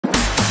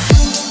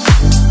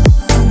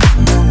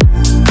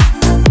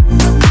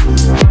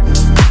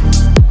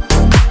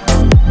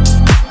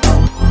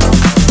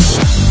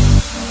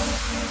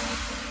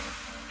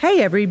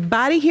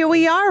everybody, here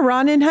we are,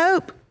 Ron and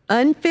Hope,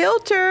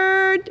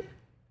 unfiltered,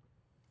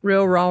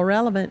 real, raw,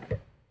 relevant.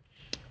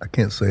 I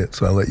can't say it,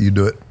 so I'll let you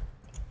do it.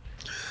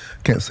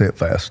 Can't say it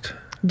fast.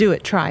 Do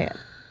it, try it.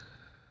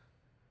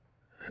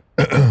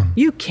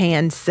 You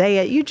can say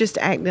it. You just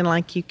acting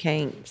like you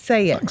can't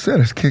say it. Like I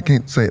said, I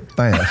can't say it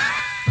fast.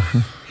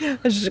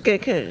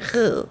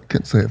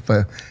 Can't say it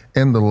fast.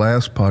 In the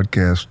last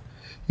podcast,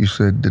 you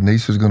said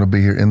Denise is going to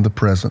be here in the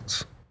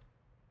presence.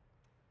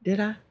 Did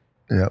I?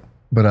 Yeah.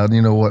 But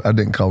you know what? I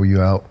didn't call you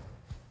out.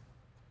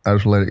 I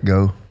just let it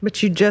go.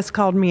 But you just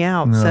called me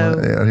out, no, so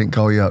I didn't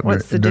call you out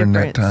during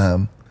that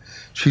time.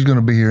 She's going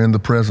to be here in the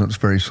presence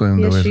very soon,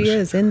 yes, though, isn't she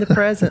is, in the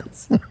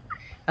presence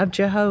of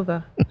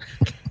Jehovah.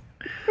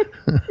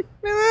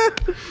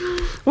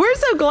 We're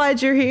so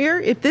glad you're here.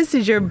 If this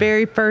is your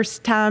very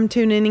first time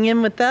tuning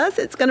in with us,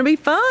 it's going to be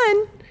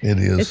fun. It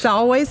is. It's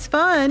always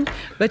fun.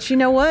 But you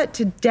know what?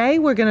 Today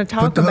we're going to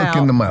talk about... Put the hook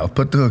in the mouth.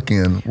 Put the hook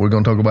in. We're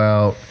going to talk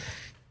about...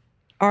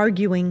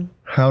 arguing.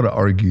 How to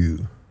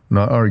argue.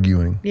 Not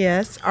arguing.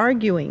 Yes,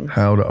 arguing.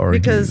 How to argue.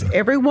 Because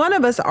every one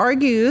of us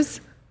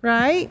argues,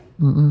 right?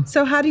 Mm-mm.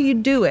 So how do you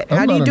do it?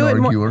 How do you do it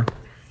more?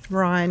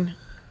 Ryan.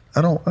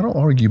 I don't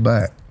argue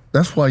back.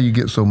 That's why you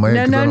get so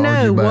mad.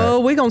 No.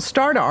 Well, we're going to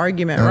start an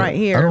argument right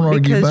here. I don't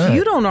argue back.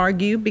 You don't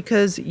argue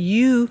because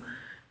you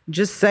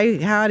just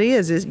say how it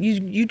is.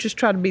 You just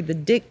try to be the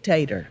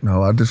dictator.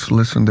 No, I just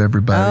listen to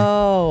everybody.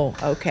 Oh,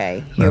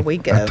 okay. Here we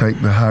go. I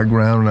take the high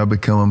ground and I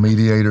become a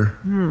mediator.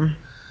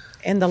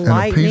 And the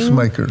lightning. A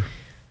peacemaker.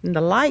 And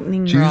the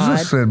lightning Jesus rod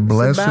said,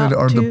 blessed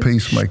are the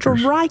peacemakers.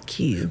 Strike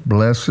you.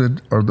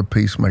 Blessed are the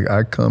peacemakers.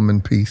 I come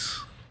in peace.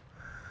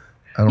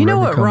 I don't you know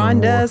what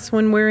Ron does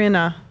when we're in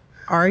a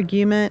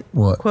argument?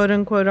 What? Quote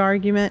unquote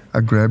argument?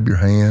 I grab your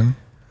hand,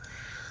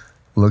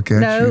 look at you.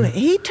 No,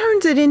 he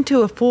turns it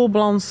into a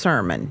full-blown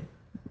sermon.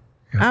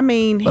 Yeah. I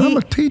mean, I'm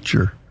a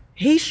teacher.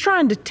 He's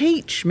trying to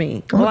teach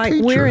me. I'm like a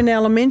teacher. We're in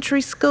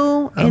elementary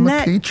school, and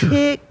that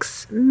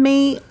ticks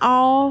me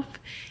off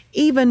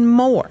even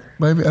more.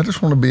 Baby, I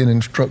just want to be an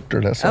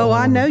instructor. That's all. Oh,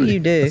 I know you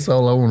do. That's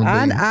all I want to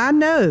be. I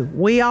know.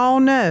 We all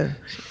know.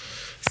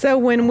 So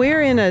when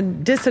we're in a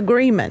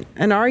disagreement,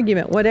 an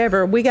argument,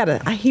 whatever,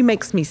 he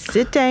makes me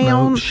sit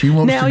down. No, she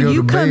wants to go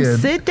to bed. Now you come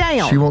sit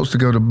down. She wants to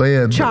go to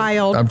bed.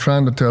 Child. I'm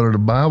trying to tell her the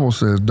Bible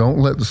says, don't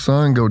let the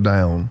sun go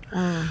down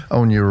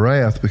on your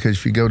wrath, because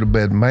if you go to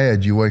bed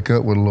mad, you wake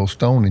up with a little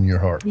stone in your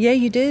heart. Yeah,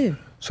 you do.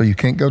 So you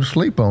can't go to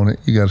sleep on it.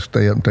 You got to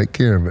stay up and take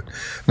care of it.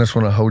 And that's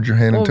when I hold your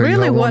hand and tell you how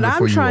wonderful you are. Really,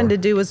 what I'm trying to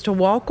do is to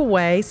walk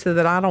away so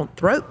that I don't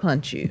throat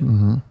punch you.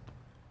 Mm-hmm.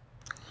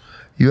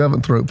 You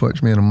haven't throat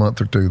punched me in a month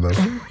or two, though.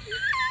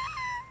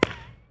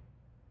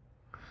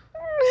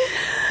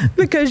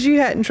 Because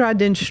you hadn't tried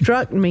to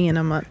instruct me in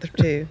a month or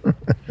two.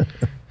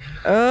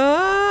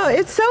 Oh,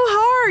 it's so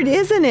hard,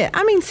 isn't it?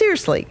 I mean,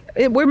 seriously,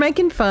 we're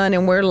making fun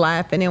and we're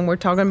laughing and we're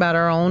talking about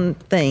our own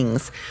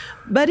things.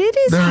 But it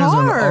is hard. There's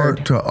an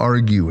art to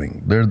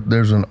arguing.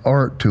 There's an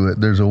art to it.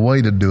 There's a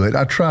way to do it.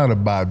 I try to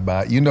abide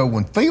by it. You know,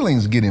 when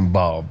feelings get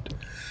involved,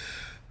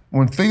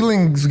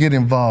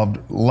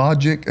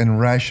 logic and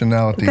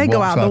rationality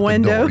go out the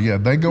window. Yeah,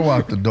 they go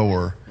out the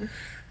door.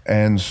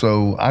 And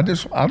so I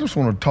just want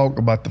to talk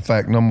about the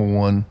fact, number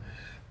one,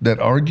 that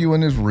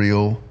arguing is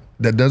real.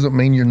 That doesn't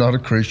mean you're not a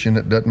Christian.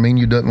 It doesn't mean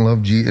you don't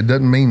love Jesus. It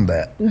doesn't mean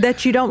that.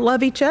 That you don't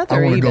love each other.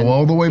 I want to go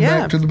all the way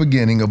back to the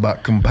beginning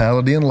about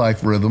compatibility and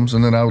life rhythms,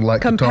 and then I would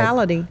like to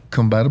talk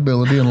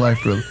compatibility and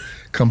life rhythm.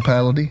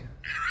 Compatibility.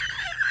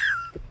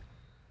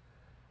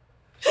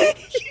 I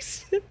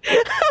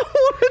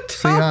want to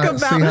talk about.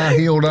 See how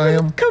healed I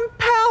am.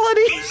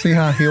 Compatibility. See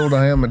how healed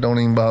I am. It don't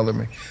even bother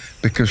me,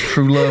 because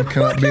true love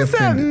cannot be offended.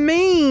 What does that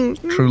mean?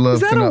 True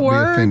love cannot be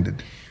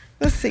offended.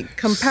 Let's see.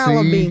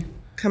 Compatibility.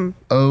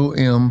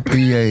 Compality,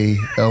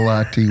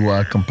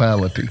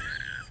 compality.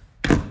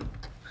 That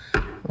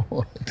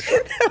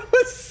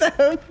was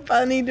so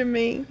funny to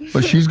me.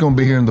 But she's going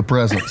to be here in the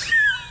presence.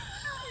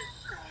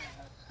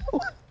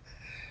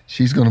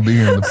 She's going to be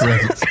here in the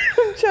presence.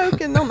 I'm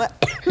choking on that.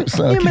 It's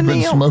like you've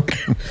been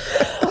smoking.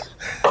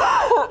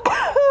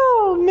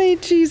 Oh, me,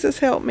 Jesus,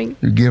 help me.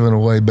 You're giving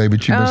away, baby.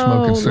 You've been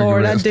smoking cigarettes.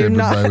 Lord, I do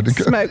not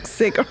smoke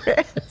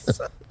cigarettes.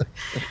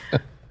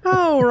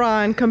 Oh,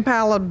 Ron,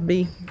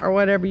 compatibility, or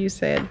whatever you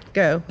said.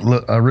 Go.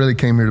 Look, I really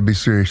came here to be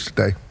serious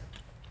today.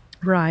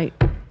 Right.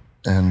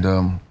 And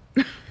I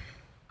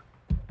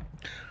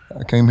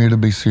came here to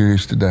be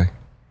serious today.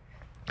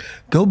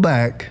 Go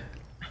back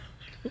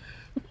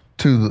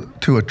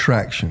to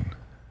attraction.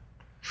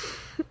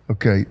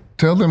 Okay,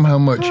 tell them how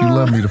much you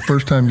love me the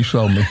first time you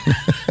saw me.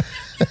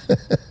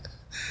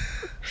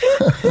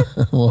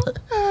 What?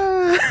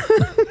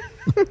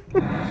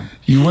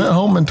 You went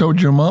home and told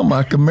your mom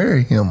I could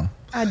marry him.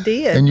 I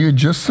did. And you had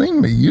just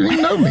seen me. You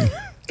didn't know me.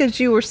 Because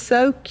you were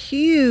so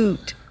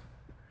cute.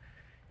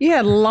 You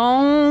had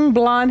long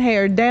blonde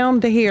hair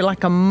down to here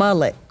like a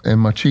mullet. And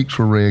my cheeks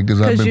were red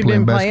because I've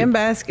been playing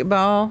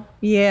basketball.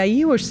 Yeah,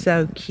 you were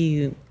so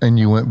cute. And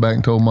you went back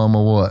and told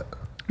Mama what?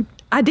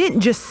 I didn't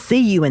just see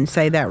you and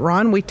say that,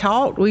 Ron. We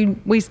talked.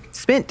 We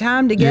spent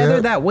time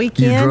together that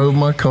weekend. You drove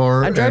my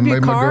car. I drove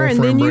your car,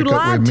 and then you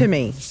lied to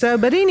me. So,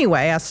 but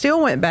anyway, I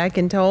still went back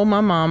and told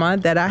my mama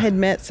that I had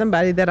met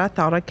somebody that I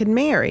thought I could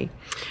marry.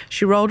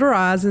 She rolled her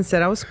eyes and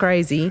said I was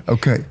crazy.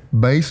 Okay,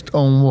 based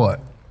on what?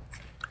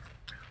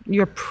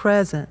 Your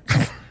presence.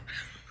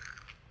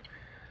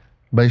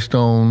 Based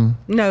on?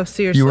 No,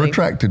 seriously. You were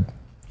attracted.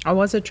 I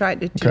was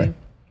attracted to you.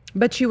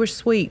 But you were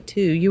sweet,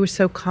 too. You were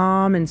so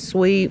calm and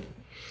sweet.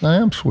 I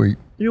am sweet.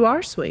 You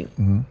are sweet.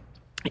 Mm-hmm.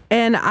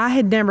 And I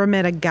had never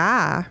met a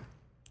guy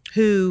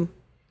who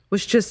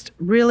was just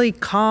really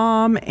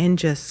calm and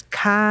just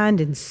kind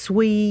and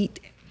sweet.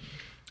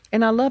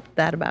 And I loved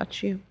that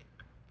about you.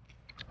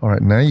 All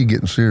right, now you're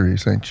getting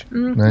serious, ain't you?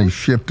 Mm-hmm. Now you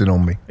shifted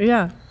on me.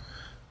 Yeah.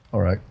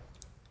 All right.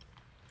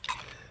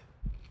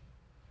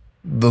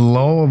 The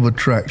law of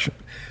attraction.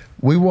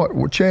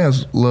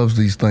 Chaz loves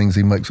these things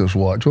he makes us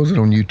watch. Was it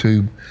on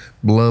YouTube?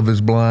 Love is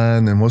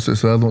Blind, and what's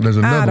this other one? There's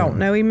another one. I don't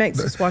know. He makes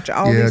us watch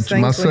all these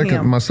things with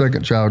him. My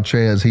second child,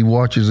 Chaz, he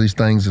watches these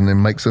things and then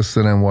makes us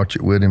sit down and watch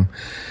it with him.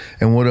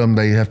 And one of them,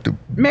 they have to...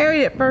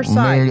 Married at First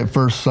Sight. Married at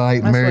First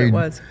Sight. That's married,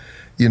 what it was.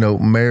 You know,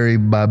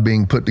 married by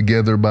being put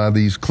together by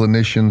these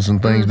clinicians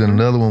and things. Mm-hmm. Then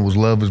another one was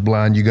Love is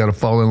Blind. You got to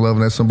fall in love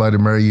and have somebody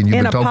to marry you, and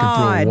you've been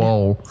talking through a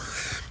wall.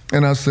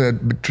 And I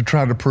said, to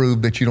try to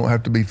prove that you don't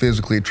have to be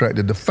physically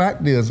attracted. The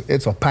fact is,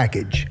 it's a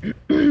package.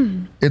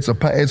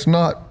 It's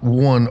not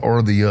one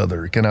or the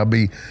other. Can I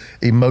be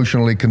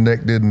emotionally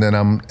connected and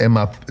then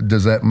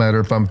does that matter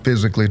if I'm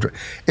physically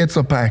attracted? It's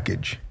a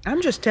package.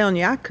 I'm just telling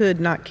you, I could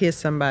not kiss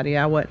somebody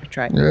I wasn't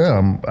attracted to.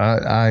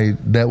 Yeah,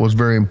 that was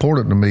very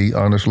important to me,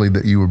 honestly,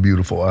 that you were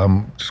beautiful.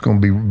 I'm just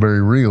going to be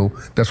very real.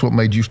 That's what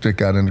made you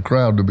stick out in the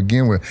crowd to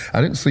begin with.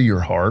 I didn't see your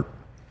heart.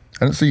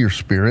 I didn't see your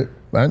spirit.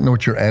 I didn't know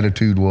what your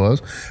attitude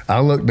was.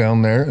 I looked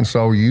down there and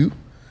saw you.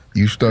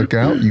 You stuck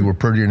out. You were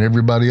prettier than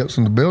everybody else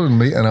in the building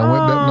than me, and I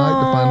went that night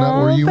to find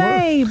out where you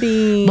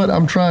were. But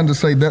I'm trying to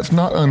say that's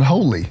not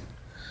unholy.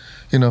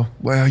 You know,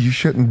 well, you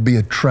shouldn't be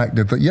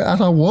attracted. Yeah,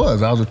 I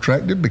was. I was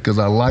attracted because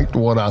I liked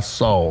what I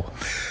saw.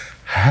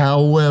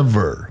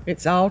 However,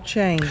 it's all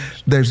changed.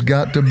 There's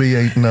got to be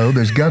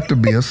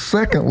a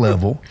second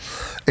level.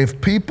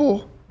 If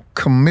people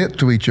commit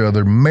to each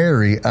other,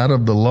 marry out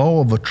of the law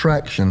of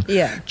attraction.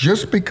 Yeah.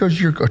 Just because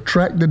you're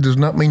attracted does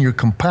not mean you're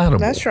compatible.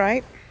 That's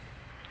right.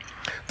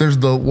 There's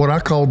what I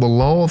call the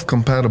law of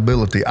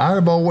compatibility. I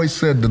have always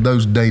said to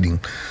those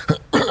dating,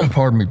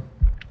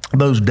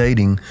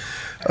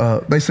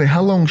 they say,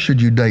 how long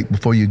should you date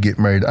before you get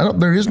married?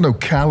 There is no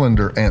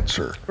calendar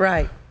answer.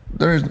 Right.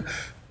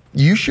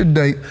 You should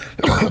date,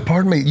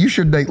 you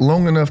should date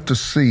long enough to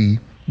see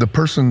the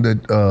person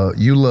that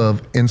you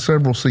love in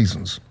several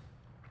seasons.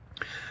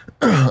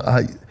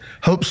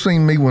 Hope's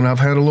seen me when I've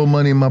had a little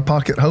money in my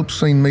pocket. Hope's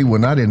seen me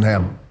when I didn't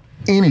have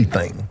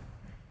anything.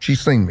 She's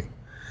seen me.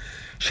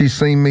 She's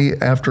seen me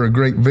after a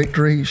great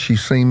victory.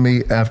 She's seen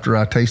me after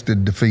I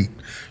tasted defeat.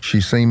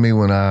 She's seen me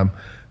when I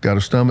got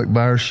a stomach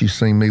virus. She's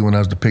seen me when I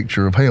was the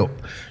picture of health.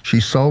 She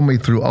saw me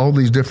through all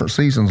these different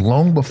seasons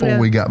long before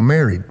we got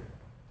married.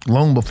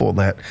 Long before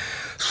that.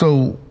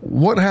 So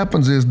what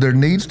happens is there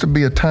needs to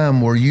be a time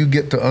where you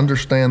get to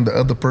understand the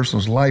other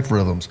person's life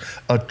rhythms.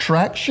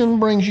 Attraction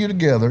brings you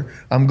together.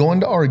 I'm going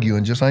to argue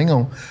and just hang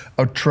on.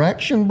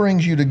 Attraction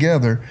brings you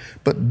together,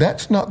 but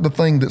that's not the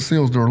thing that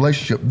seals the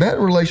relationship. That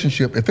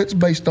relationship, if it's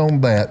based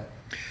on that,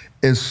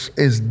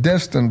 is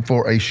destined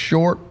for a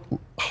short,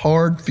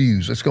 hard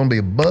fuse. It's going to be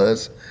a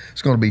buzz,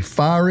 it's going to be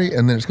fiery,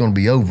 and then it's going to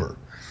be over.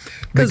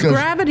 Because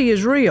gravity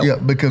is real. Yeah,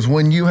 because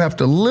when you have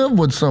to live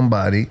with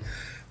somebody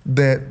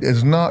that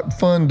is not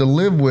fun to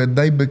live with,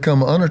 they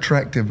become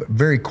unattractive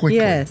very quickly.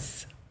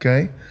 Yes.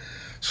 Okay?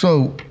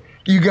 So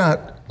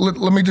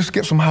let me just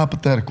get some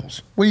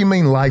hypotheticals. What do you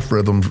mean life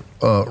rhythms,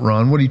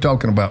 Ron? What are you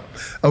talking about?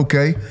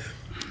 Okay,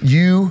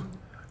 you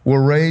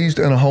were raised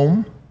in a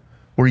home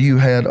where you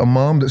had a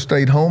mom that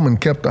stayed home and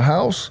kept the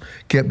house,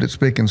 kept it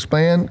spick and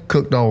span,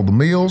 cooked all the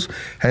meals,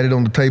 had it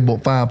on the table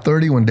at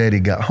 5:30 when Daddy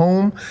got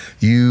home.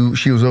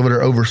 She was over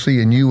there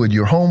overseeing you with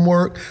your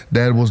homework.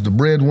 Dad was the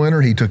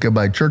breadwinner. He took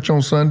everybody to church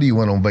on Sunday. You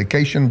went on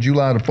vacation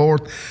July the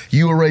 4th.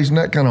 You were raised in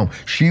that kind of home.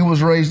 She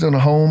was raised in a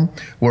home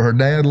where her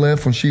dad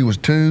left when she was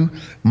 2.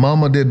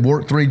 Mama did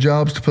work 3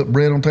 jobs to put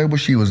bread on the table.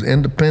 She was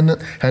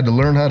independent, had to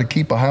learn how to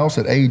keep a house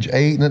at age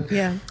 8.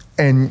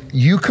 And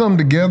you come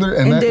together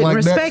and didn't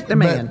respect the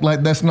man.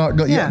 That's not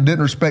good. Yeah,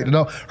 didn't respect it at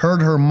all.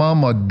 Heard her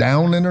mama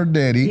down in her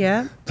daddy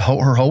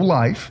her whole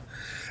life.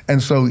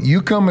 And so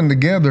you coming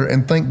together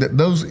and think that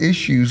those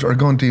issues are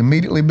going to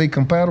immediately be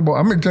compatible.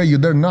 I'm going to tell you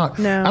they're not.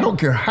 No. I don't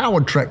care how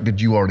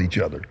attracted you are to each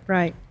other.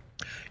 Right.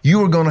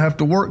 You are going to have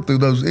to work through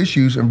those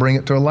issues and bring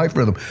it to a life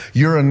rhythm.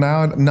 You're a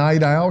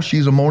night owl.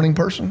 She's a morning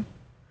person.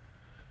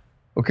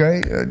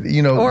 Okay?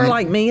 Or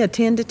like me, a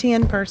 10 to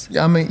 10 person.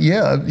 I mean,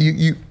 yeah,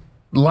 you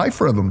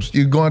life rhythms.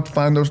 You're going to have to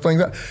find those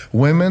things out.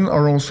 Women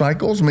are on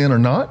cycles, men are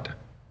not.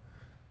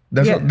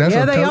 They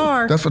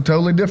are. That's a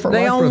totally different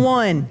life rhythm. They on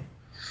one.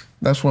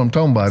 That's what I'm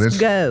talking about. Let's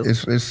go.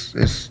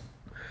 It's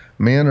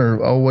Men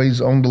are always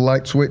on the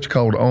light switch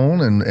called on,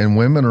 and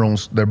women are on,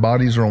 their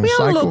bodies are on We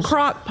cycles. on a little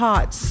crock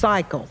pot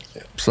cycle.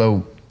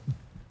 So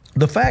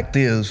the fact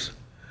is,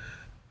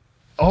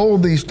 all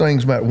these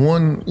things matter.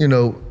 One,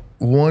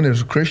 one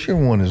is a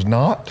Christian, one is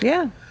not.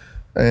 Yeah.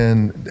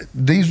 And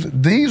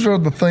these are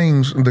the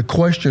things, the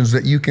questions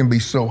that you can be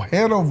so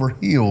head over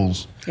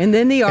heels. And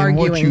then the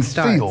arguing what you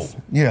starts. feel,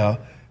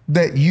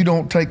 that you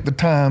don't take the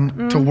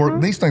time to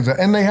work these things out.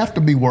 And they have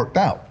to be worked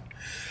out.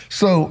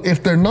 So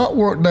if they're not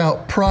worked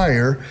out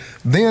prior,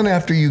 then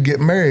after you get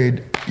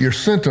married, you're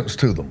sentenced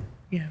to them.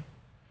 Yeah.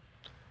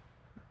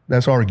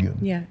 That's arguing.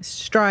 Yeah.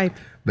 Strife.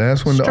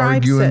 That's when the Strife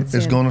arguing sets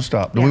is in. going to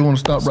stop. Do we want to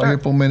stop right here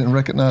for a minute and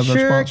recognize our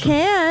Sure sponsor?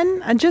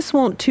 can. I just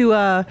want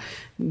to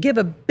give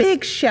a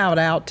big shout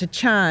out to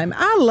Chime.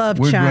 I love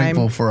We're Chime.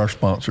 grateful for our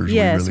sponsors.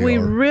 Yes, we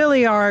are.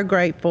 really are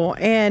grateful.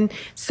 And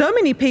so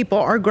many people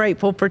are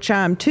grateful for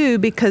Chime too,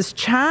 because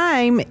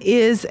Chime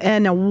is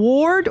an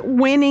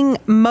award-winning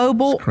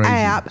mobile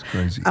app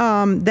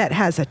that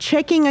has a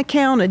checking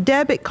account, a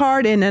debit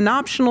card, and an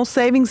optional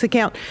savings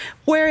account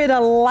where it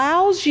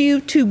allows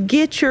you to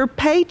get your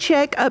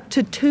paycheck up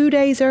to 2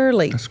 days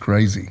early. That's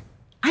crazy.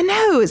 I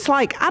know. It's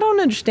like, I don't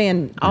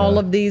understand all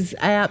of these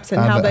apps and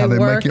how they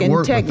work make it and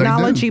work,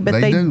 technology, but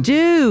they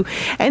do.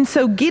 And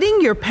so getting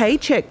your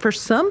paycheck for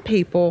some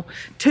people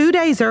 2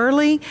 days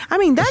early, I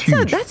mean,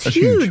 that's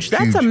huge.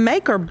 That's a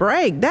make or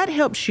break. That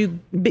helps you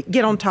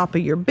get on top of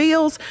your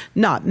bills,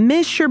 not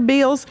miss your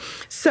bills.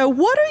 So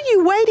what are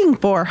you waiting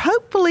for?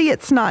 Hopefully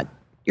it's not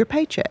your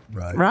paycheck,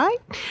 right?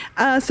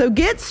 So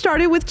get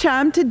started with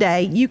Chime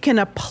today. You can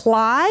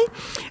apply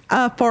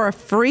for a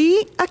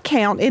free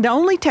account. It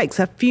only takes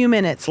a few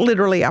minutes,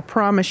 literally, I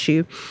promise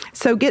you.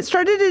 So get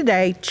started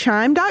today,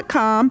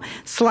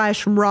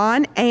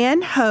 chime.com/Ron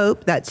and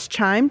Hope. That's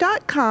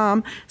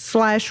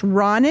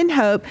chime.com/Ron and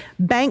Hope.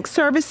 Bank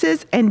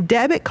services and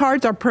debit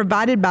cards are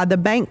provided by the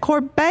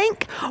Bancorp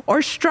Bank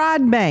or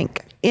Stride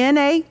Bank.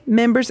 NA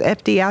members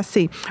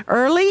FDIC.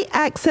 Early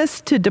access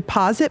to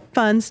deposit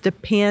funds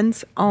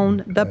depends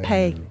on the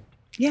pay.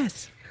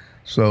 Yes.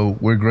 So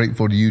we're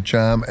grateful to you,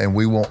 Chime, and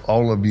we want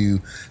all of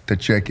you to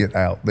check it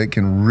out. They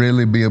can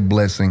really be a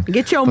blessing.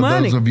 Get your for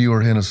money. those of you who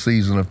are in a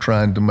season of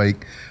trying to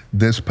make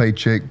this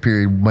paycheck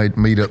period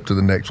meet up to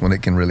the next one.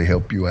 It can really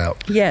help you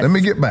out. Yes. Let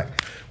me get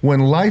back. When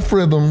life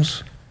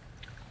rhythms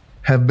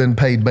have been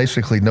paid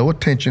basically no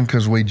attention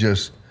because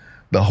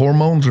the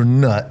hormones are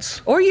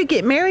nuts. Or you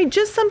get married,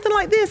 just something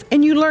like this,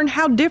 and you learn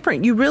how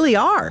different you really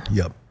are.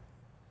 Yep.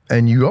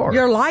 And you are.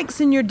 Your likes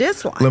and your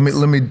dislikes. Let me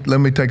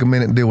take a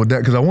minute and deal with that,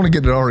 because I want to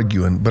get to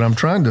arguing, but I'm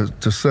trying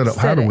to set up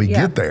how do we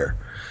get there.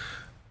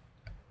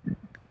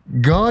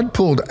 God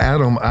pulled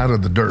Adam out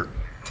of the dirt.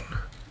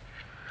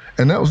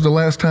 And that was the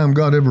last time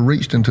God ever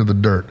reached into the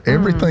dirt.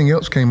 Everything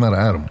else came out of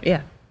Adam.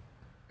 Yeah.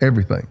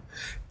 Everything.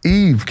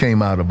 Eve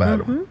came out of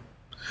Adam.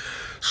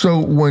 So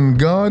when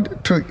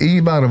God took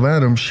Eve out of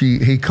Adam,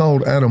 he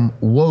called Adam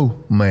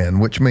woe man,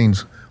 which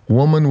means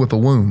woman with a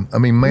womb. I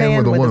mean, man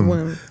with a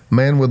womb.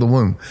 Man with a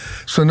womb.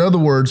 So in other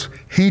words,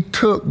 he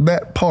took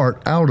that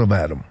part out of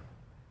Adam,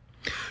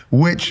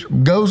 which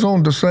goes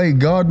on to say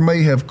God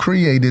may have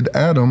created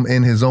Adam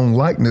in his own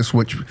likeness,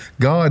 which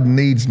God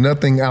needs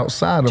nothing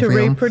outside of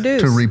him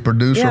to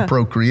reproduce or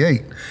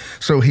procreate.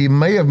 So he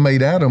may have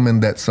made Adam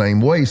in that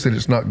same way, said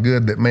it's not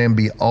good that man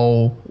be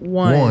all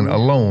one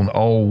alone,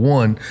 all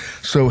one.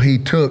 So he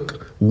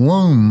took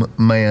womb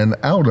man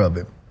out of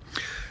him.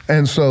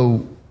 And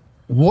so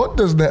what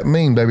does that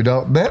mean, baby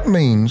doll? That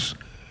means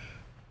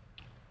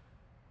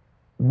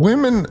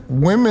women,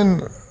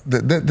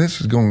 this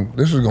is going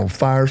to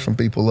fire some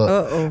people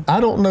up. I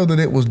don't know that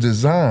it was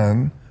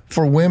designed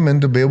for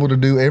women to be able to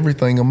do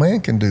everything a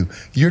man can do.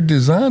 You're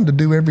designed to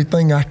do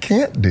everything I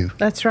can't do.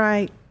 That's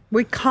right.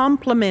 We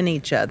complement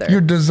each other.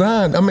 You're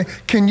designed. I mean,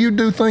 can you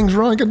do things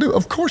Ron can do?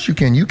 Of course you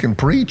can. You can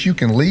preach, you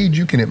can lead,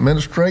 you can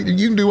administrate, and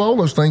you can do all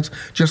those things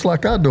just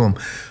like I do them.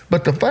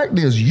 But the fact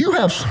is, you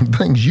have some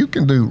things you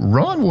can do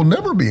Ron will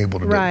never be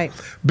able to do.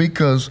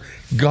 Because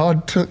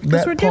God took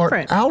that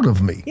part out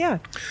of me. Yeah.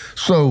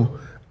 So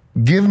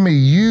give me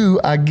you,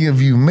 I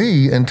give you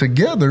me, and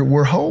together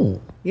we're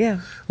whole.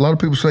 Yeah. A lot of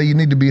people say you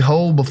need to be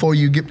whole before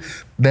you get.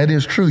 That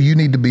is true. You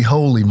need to be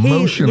whole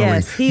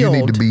emotionally. Healed. You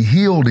need to be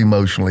healed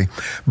emotionally.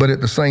 But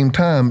at the same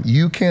time,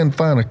 you can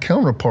find a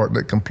counterpart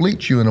that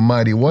completes you in a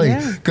mighty way,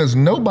 because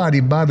nobody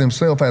by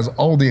themselves has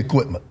all the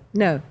equipment.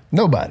 No.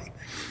 Nobody.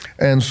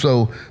 And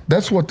so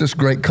that's what this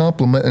great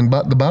compliment, and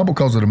the Bible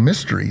calls it a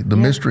mystery, the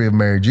mystery of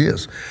marriage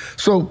is.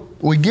 So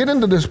we get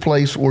into this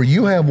place where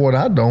you have what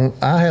I don't,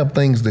 I have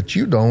things that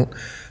you don't.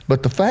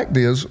 But the fact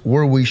is,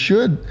 where we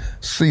should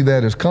see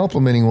that as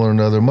complementing one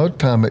another, most of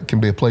the time it can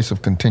be a place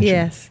of contention.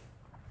 Yes.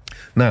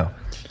 Now,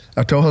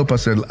 I told Hope, I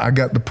said, I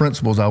got the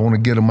principles. I want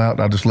to get them out.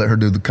 I just let her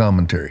do the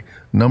commentary.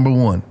 Number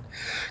one,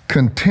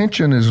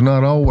 contention is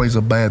not always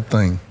a bad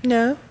thing.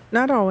 No,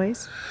 not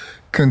always.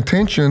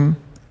 Contention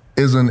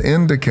is an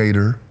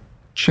indicator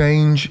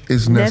change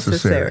is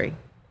necessary.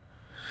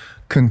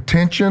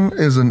 Contention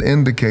is an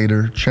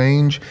indicator.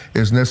 Change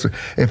is necessary.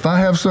 If I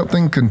have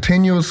something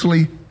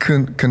continuously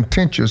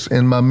contentious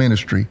in my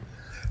ministry,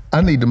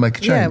 I need to make a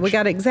change. Yeah, we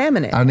got to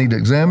examine it. I need to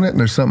examine it, and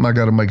there's something I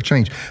got to make a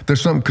change.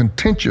 There's something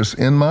contentious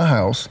in my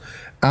house.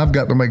 I've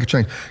got to make a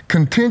change.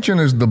 Contention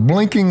is the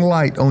blinking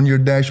light on your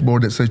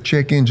dashboard that says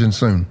check engine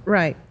soon.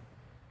 Right.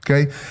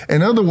 Okay?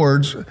 In other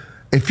words,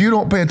 if you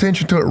don't pay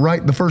attention to it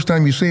right the first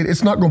time you see it,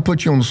 it's not going to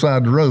put you on the side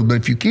of the road. But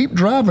if you keep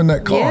driving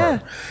that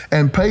car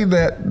and pay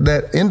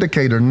that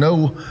indicator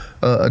no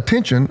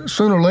attention,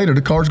 sooner or later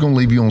the car's going to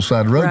leave you on the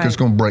side of the road because it's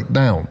going to break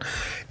down.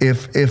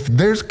 If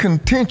there's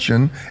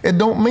contention, it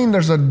don't mean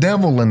there's a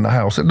devil in the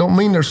house. It don't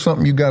mean there's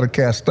something you got to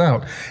cast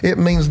out. It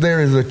means there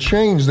is a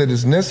change that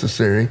is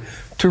necessary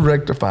to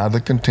rectify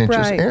the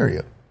contentious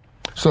area.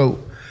 So,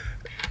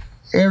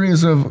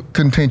 areas of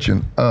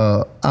contention.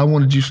 I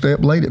wanted you to stay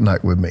up late at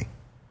night with me.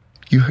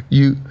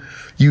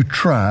 You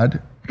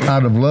tried.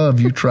 Out of love,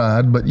 you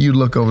tried, but you'd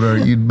look over there,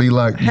 you'd be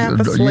like, half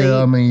asleep,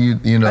 yeah, I mean,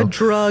 you know. A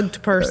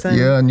drugged person.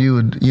 Yeah, and you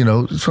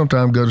would,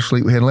 sometimes go to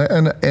sleep with head.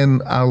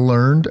 And I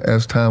learned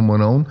as time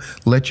went on,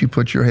 let you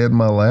put your head in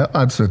my lap.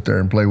 I'd sit there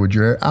and play with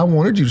your hair. I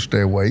wanted you to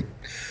stay awake,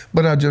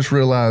 but I just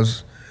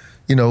realized,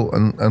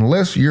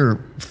 unless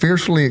you're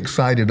fiercely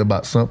excited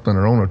about something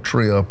or on a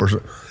trip or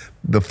something,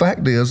 the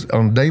fact is,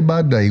 on day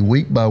by day,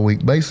 week by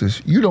week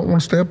basis, you don't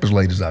want to stay up as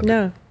late as I do.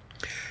 No.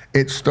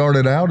 It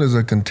started out as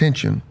a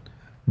contention,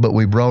 but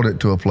we brought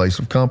it to a place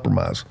of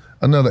compromise.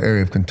 Another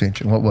area of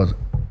contention, what was it?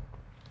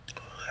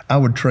 I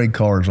would trade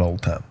cars all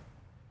the time.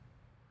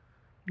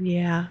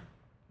 Yeah,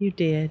 you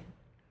did.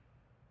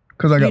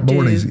 Because I got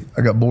bored easy.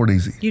 I got bored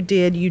easy. You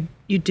did. You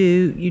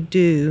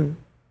do.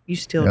 You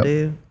still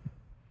do.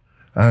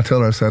 I tell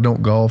her, I said, I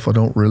don't golf, I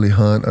don't really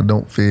hunt, I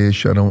don't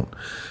fish, I don't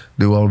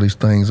do all these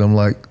things. I'm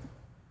like,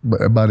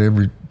 about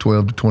every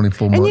 12 to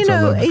 24 months,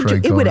 I love to trade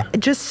cars. It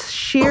would just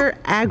sheer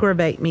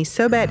aggravate me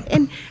so bad.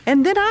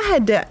 And then I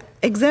had to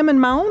examine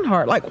my own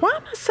heart. Like, why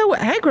am I so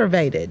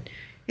aggravated?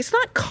 It's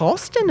not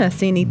costing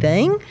us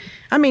anything.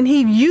 I mean,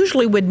 he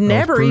usually would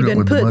never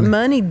even put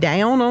money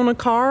down on a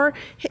car.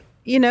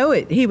 He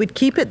would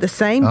keep it the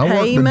same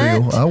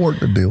payment. I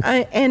worked the deal.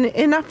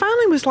 And I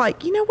finally was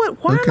like, you know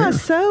what? Why am I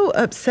so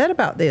upset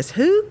about this?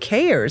 Who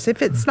cares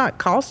if it's not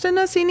costing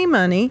us any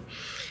money,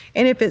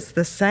 and if it's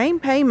the same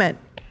payment?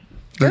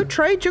 Go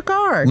trade your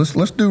car.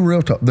 Let's do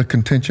real talk. The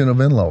contention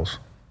of in-laws.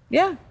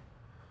 Yeah.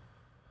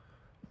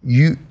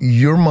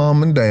 Your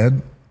mom and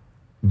dad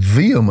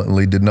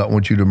vehemently did not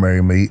want you to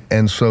marry me,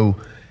 and so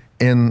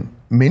in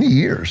many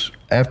years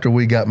after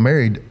we got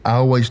married, I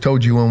always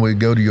told you when we'd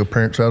go to your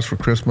parents' house for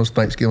Christmas,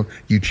 Thanksgiving,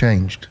 you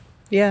changed.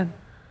 Yeah.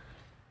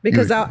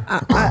 Because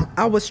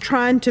I was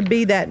trying to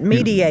be that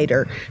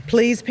mediator.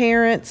 Please,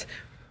 parents.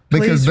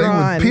 Because they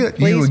would pit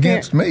you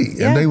against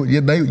me,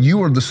 and you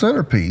were the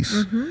centerpiece.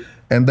 Mm-hmm.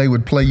 And they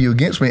would play you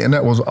against me, and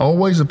that was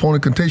always a point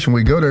of contention.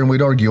 We'd go there and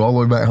we'd argue all the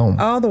way back home.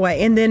 All the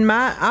way, and then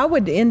I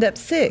would end up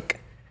sick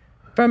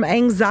from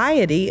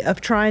anxiety of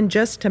trying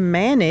just to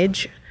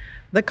manage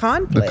the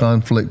conflict. The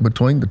conflict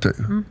between the two.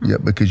 Mm-hmm. Yeah,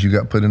 because you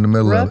got put in the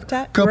middle of it.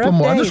 Couple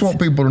more. Days. I just want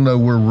people to know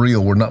we're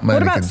real. We're not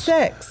mannequins. What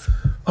about sex?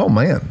 Oh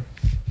man,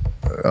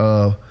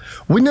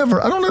 we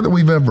never. I don't know that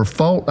we've ever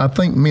fought. I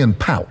think men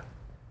pout.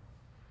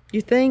 You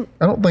think?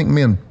 I don't think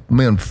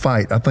men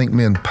fight. I think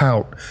men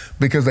pout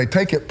because they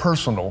take it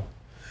personal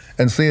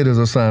and see it as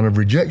a sign of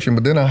rejection.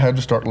 But then I had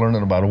to start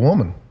learning about a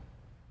woman.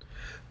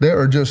 There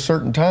are just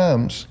certain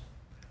times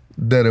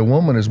that a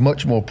woman is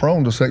much more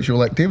prone to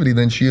sexual activity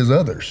than she is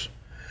others.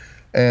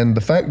 And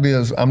the fact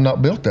is, I'm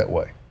not built that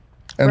way.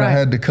 And I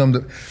had to come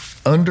to,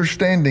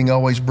 understanding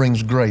always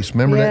brings grace.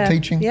 Remember that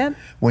teaching? Yeah.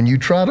 When you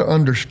try to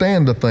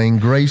understand a thing,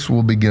 grace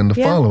will begin to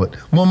follow it.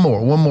 One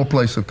more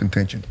place of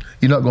contention.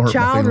 You're not going to hurt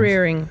my feelings. Child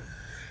rearing.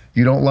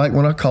 You don't like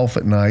when I cough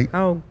at night.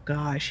 Oh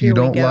gosh, You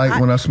don't like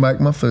when I smack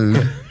my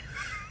food.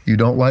 You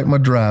don't like my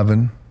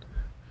driving.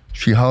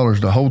 She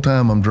hollers the whole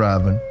time I'm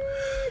driving.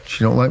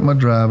 She don't like my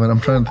driving. I'm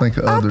trying to think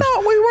of others. I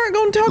thought we weren't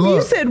going to talk.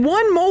 You said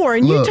one more,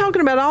 and you're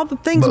talking about all the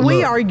things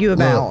we argue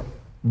about.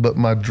 But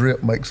my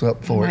drip makes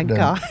up for it,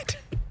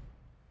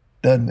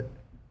 doesn't it?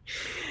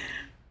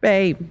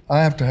 Babe. I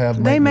have to have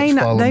maintenance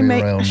follow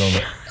me around on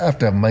it. I have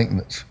to have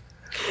maintenance.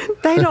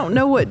 They don't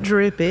know what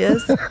drip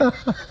is.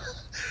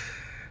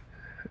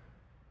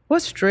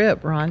 What's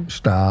drip, Ron?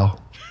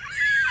 Style.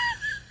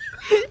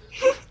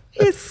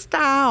 His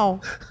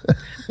style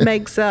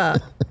makes up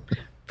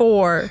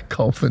for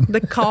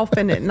the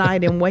coughing at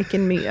night and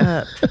waking me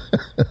up.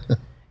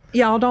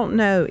 Y'all don't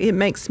know. It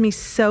makes me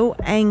so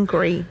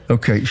angry.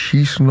 Okay,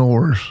 she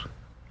snores.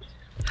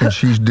 And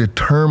she's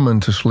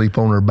determined to sleep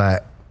on her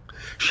back.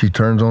 She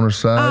turns on her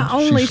side. I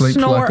only she sleeps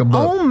snore like a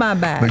buck, on my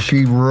back. But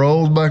she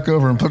rolls back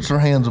over and puts her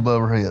hands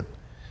above her head.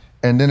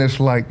 And then it's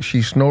like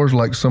she snores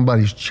like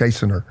somebody's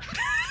chasing her.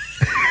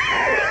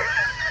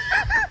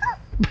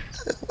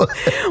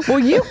 Well,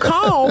 you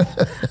cough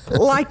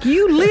like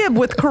you live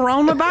with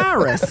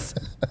coronavirus.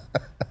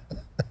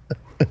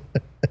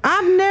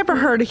 I've never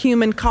heard a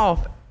human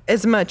cough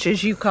as much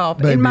as you cough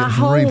Baby, in my it's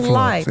whole reflux.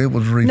 life. It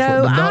was reflux.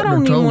 No, The I doctor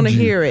don't even told want to you-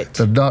 hear it.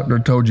 The doctor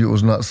told you it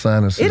was not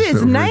sinuses. It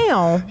is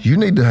now. You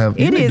need to have.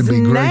 You It need is to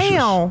be gracious.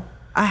 now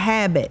a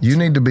habit. You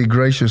need to be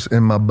gracious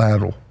in my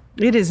battle.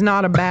 It is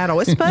not a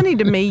battle. It's funny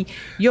to me,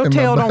 your In my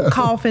tail don't battle.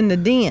 cough in the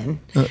den,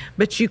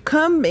 but you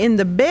come in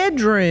the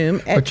bedroom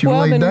at But you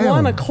 12 lay and down.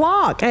 1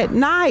 o'clock at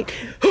night.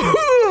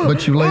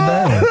 But you lay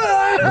down.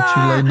 But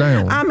you lay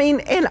down. I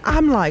mean, and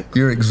I'm like,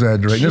 You're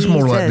exaggerating. It's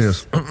more like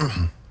Jesus. this.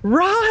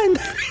 Ron,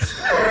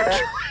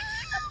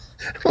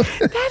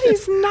 that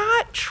is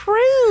not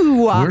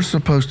true. We're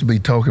supposed to be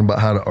talking about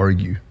how to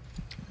argue.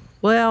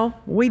 Well,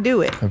 we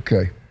do it.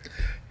 Okay.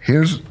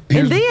 Here's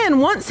And then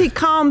once he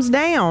calms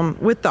down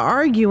with the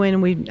arguing,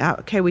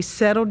 we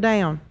settle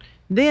down.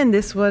 Then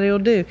this is what he'll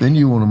do. Then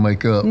you want to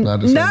make up. And I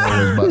just ain't always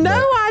No, about no,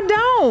 that. I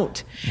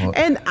don't. What?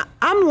 And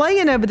I'm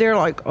laying over there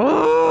like,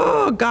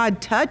 oh,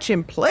 God, touch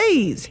him,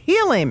 please,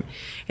 heal him.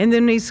 And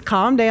then he's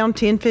calmed down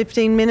 10,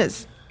 15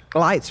 minutes,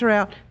 lights are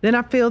out. Then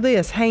I feel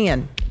this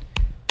hand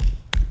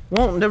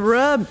wanting to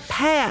rub,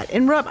 pat,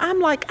 and rub. I'm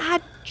like, I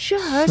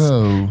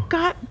just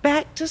got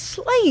back to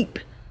sleep.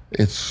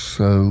 It's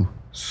so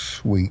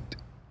sweet.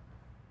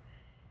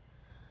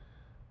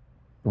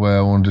 Well,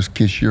 I want to just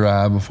kiss your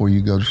eye before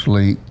you go to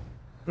sleep.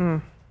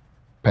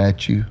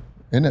 Pat you.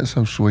 Isn't that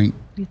so sweet?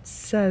 It's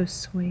so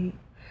sweet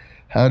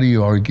How do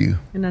you argue?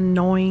 and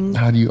annoying.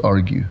 How do you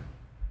argue?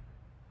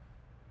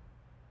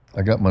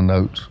 I got my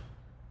notes.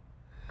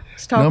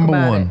 Let's talk Number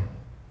about one, it.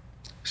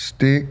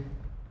 stick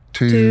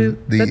to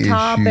To the issue.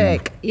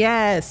 topic.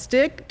 Yes,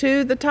 stick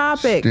to the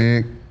topic.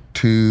 Stick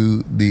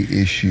to the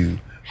issue.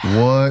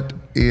 What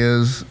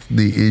is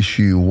the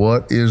issue?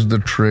 What is the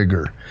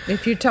trigger?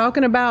 If you're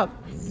talking about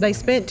they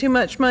spent too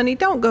much money,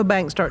 don't go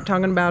back and start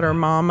talking about her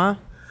mama.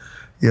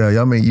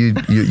 Yeah, I mean,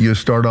 you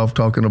start off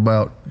talking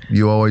about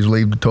you always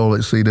leave the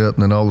toilet seat up,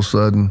 and then all of a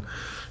sudden,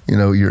 you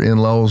know, your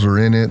in-laws are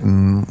in it,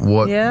 and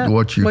what your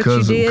What you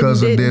cousin did and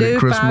didn't did do at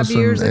Christmas 5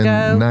 years in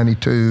ago.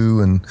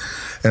 '92,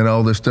 and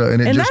all this stuff,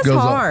 and it And just that's goes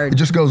hard. it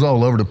just goes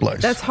all over the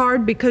place. That's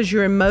hard because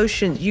your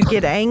emotions, you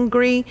get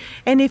angry,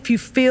 and if you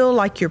feel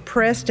like you're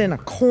pressed in a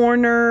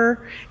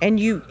corner and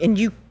you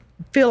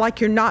feel like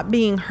you're not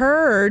being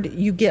heard,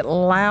 you get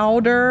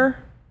louder.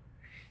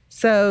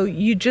 So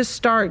you just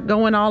start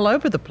going all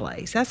over the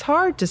place. That's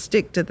hard to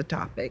stick to the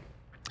topic.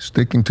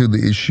 Sticking to the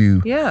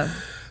issue Yeah.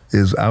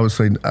 is, I would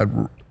say,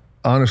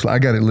 honestly, I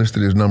got it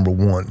listed as number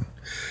one,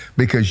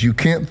 because you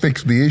can't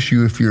fix the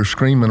issue if you're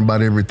screaming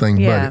about everything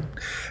Yeah. but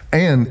it.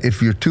 And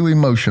if you're too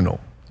emotional,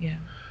 Yeah.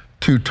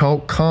 to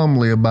talk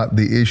calmly about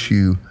the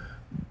issue,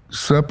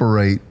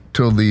 separate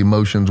till the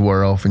emotions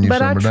wear off and you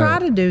But I simmer down.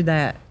 try to do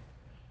that.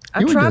 I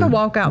Yeah, we try do. to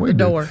walk out We the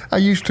do. door. I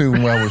used to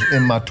when I was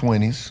in my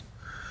 20s.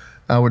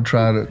 I would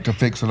try to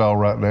fix it all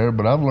right there,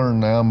 but I've learned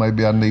now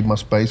maybe I need my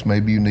space,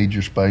 maybe you need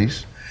your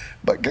space.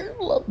 But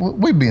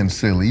we're being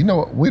silly. You know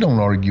what? We don't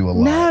argue a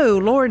lot. No,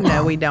 Lord,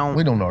 no, we don't.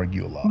 We don't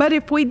argue a lot. But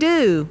if we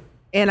do,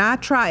 and I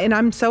try, and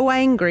I'm so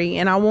angry,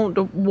 and I want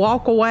to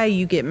walk away,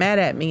 you get mad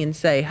at me and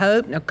say,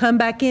 Hope, now come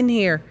back in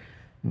here.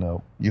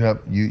 No,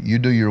 you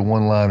do your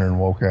one-liner and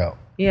walk out.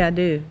 Yeah, I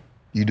do.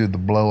 You do the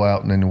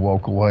blowout and then you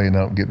walk away and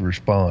I don't get to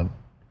respond.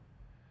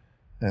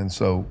 And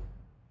so,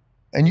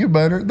 and you're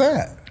better at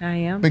that. I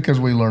am. Because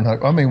we learn how,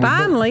 I mean,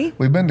 Finally.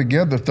 we've been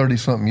together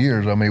 30-something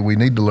years. I mean, we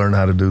need to learn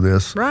how to do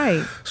this.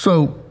 Right.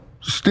 So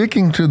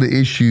sticking to the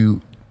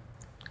issue,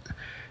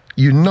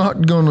 you're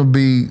not going to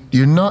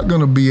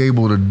be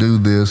able to do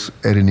this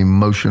at an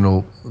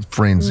emotional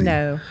frenzy.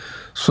 No.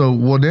 So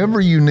whatever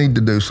you need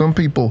to do, some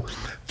people,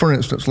 for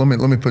instance, let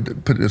me put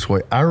it this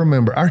way. I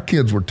remember our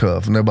kids were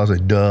tough, and everybody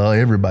said, duh,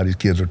 everybody's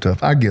kids are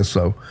tough. I guess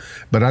so,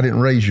 but I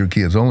didn't raise your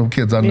kids. The only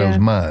kids I know is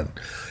mine.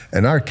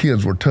 And our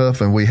kids were tough,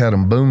 and we had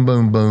them boom,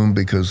 boom, boom,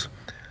 because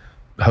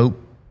Hope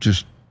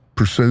just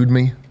pursued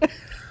me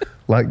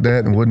like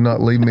that and would not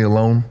leave me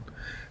alone.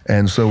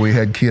 And so we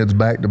had kids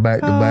back to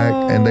back to back,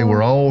 and they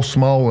were all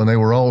small, and they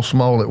were all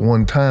small at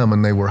one time,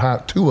 and they were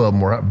high, two of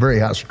them were very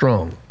high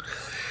strung.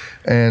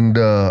 And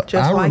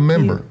I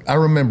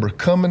remember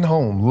coming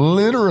home,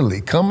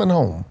 literally coming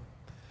home,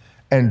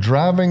 and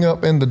driving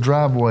up in the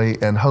driveway,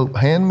 and Hope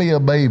hand me a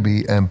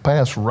baby and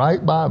pass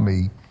right by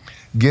me,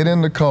 get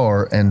in the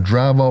car and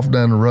drive off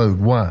down the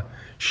road. Why?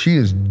 She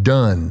is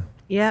done.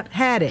 Yep,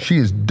 had it. She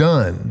is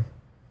done.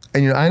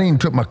 And I ain't even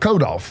took my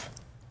coat off.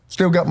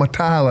 Still got my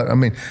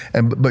tie.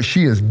 But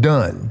she is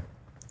done.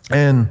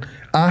 And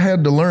I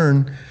had to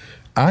learn.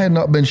 I had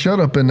not been shut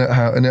up in that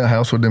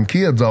house with them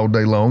kids all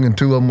day long, and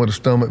two of them with a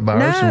stomach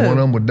virus, and one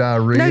of them with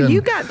diarrhea. No,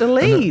 you got to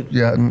leave.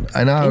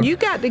 And you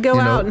got to go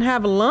out and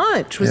have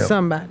lunch with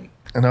somebody.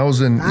 And I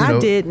was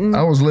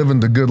I was living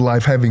the good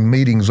life, having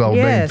meetings all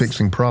day and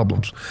fixing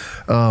problems.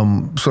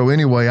 So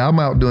anyway, I'm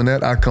out doing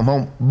that. I come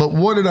home. But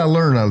what did I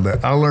learn out of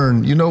that? I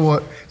learned, you know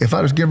what? If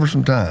I just give her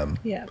some time,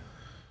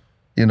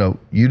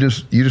 you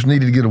just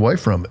needed to get away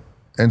from it.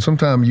 And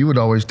sometimes you would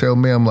always tell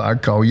me,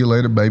 I'd call you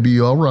later, baby,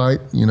 you all right?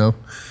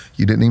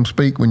 You didn't even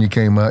speak when you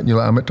came out. And you're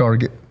like, I'm at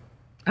Target.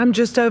 I'm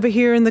just over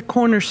here in the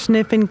corner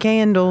sniffing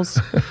candles.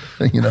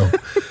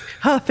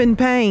 huffing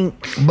paint.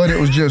 But it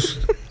was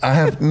just,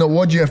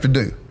 what'd you have to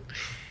do?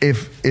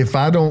 If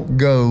I don't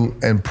go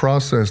and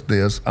process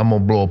this, I'm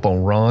going to blow up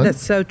on Ron.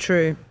 That's so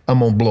true. I'm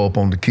going to blow up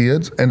on the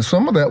kids. And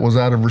some of that was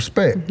out of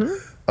respect.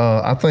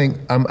 I think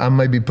I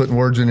may be putting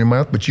words in your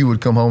mouth, but you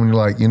would come home and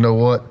you're like, you know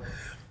what?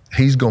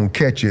 He's going to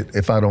catch it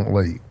if I don't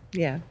leave.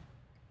 Yeah.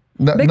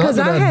 Because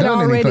I had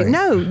already,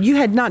 no, you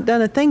had not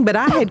done a thing, but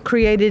I had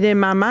created in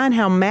my mind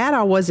how mad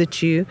I was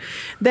at you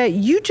that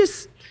you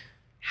just,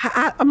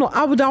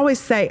 I would always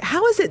say,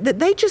 how is it that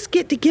they just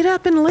get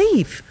up and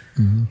leave?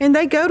 And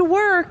they go to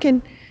work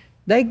and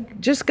they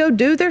just go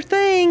do their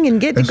thing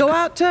and get to go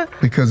out to.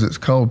 Because it's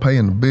called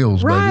paying the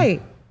bills,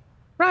 baby.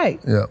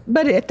 Right. Yeah.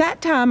 But at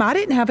that time, I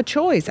didn't have a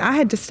choice. I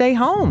had to stay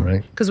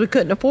home because we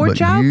couldn't afford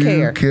child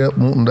care. You kept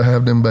wanting to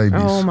have them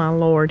babies. Oh, my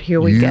Lord. Here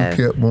we go. You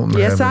kept wanting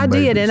to have them babies. Yes, I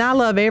did. And I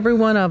love every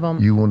one of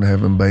them. You wanted to have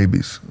them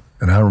babies.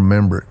 And I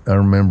remember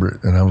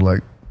it. And I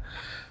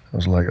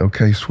was like,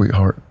 okay,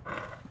 sweetheart.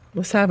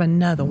 Let's have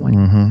another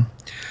one.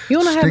 You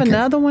want to have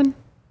another one?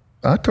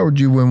 I told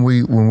you when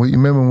we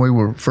remember when we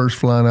were first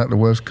flying out the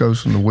West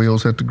Coast and the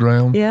wheels hit the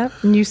ground? Yeah.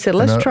 And you said,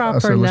 let's try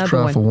for another one. Let's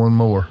try for one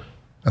more.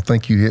 I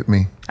think you hit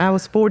me. I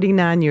was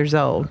 49 years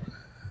old,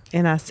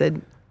 and I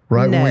said,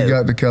 right when we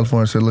got to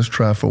California, I said, let's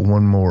try for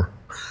one more.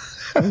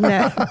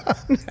 No.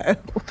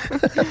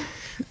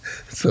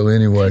 So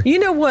anyway. You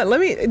know what?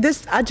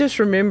 I just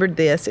remembered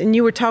this, and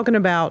you were talking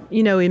about,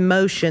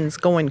 emotions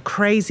going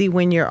crazy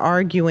when you're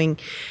arguing.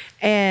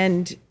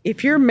 And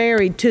if you're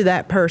married to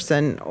that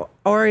person,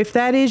 or if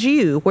that is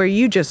you, where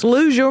you just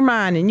lose your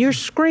mind and you're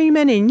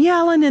screaming and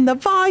yelling and the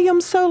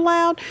volume's so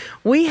loud.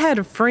 We had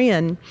a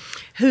friend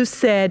who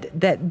said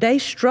that they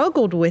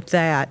struggled with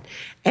that,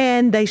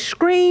 and they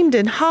screamed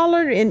and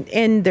hollered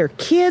and their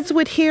kids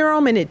would hear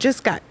them, and it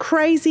just got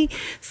crazy.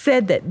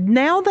 Said that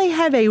now they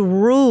have a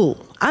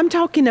rule. I'm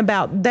talking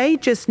about they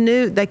just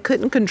knew they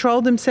couldn't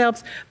control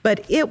themselves,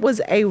 but it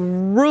was a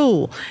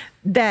rule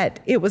that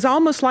it was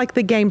almost like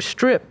the game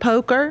strip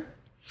poker.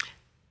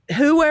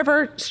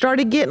 Whoever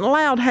started getting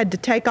loud had to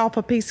take off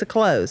a piece of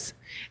clothes.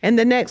 And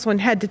the next one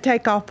had to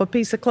take off a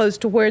piece of clothes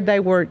to where they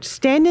were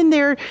standing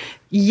there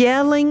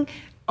yelling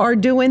or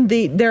doing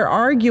they're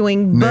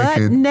arguing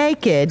butt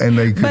naked.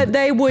 But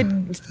they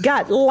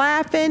got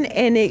laughing,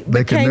 and it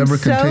became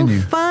so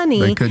funny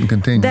they couldn't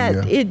continue,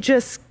 that it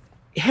just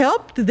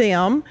helped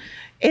them.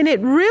 And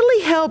it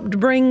really helped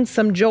bring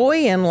some joy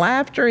and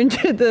laughter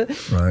into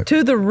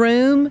the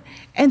room.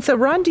 And so,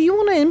 Ron, do you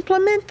want to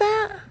implement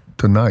that?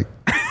 Tonight.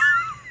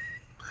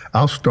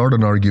 I'll start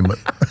an argument.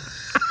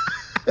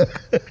 I'm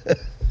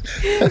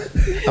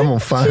going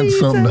to find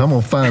something. I'm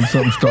going to find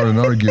something, start an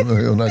argument,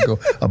 and I go,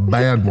 a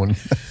bad one.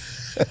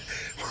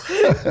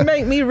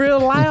 Make me real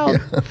loud.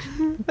 Yeah.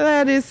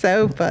 That is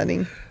so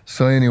funny.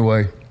 So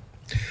anyway,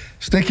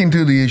 sticking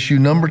to the issue,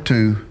 number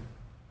 2.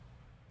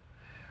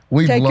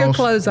 Take your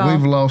clothes off.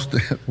 We've lost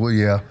it. Well,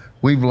 yeah,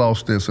 we've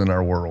lost this in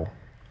our world.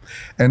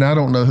 And I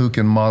don't know who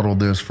can model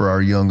this for our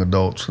young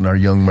adults and our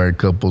young married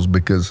couples,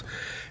 because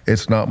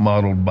it's not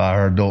modeled by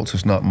our adults.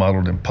 It's not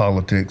modeled in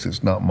politics.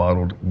 It's not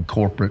modeled in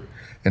corporate.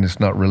 And it's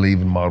not really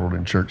even modeled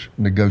in church.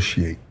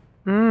 Negotiate.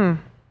 Can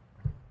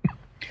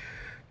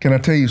I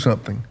tell you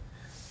something?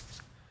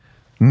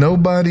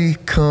 Nobody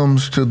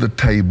comes to the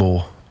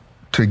table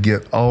to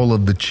get all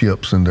of the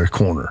chips in their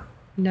corner.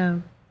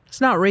 No, it's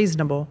not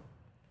reasonable.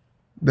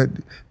 That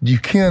you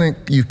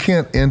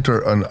can't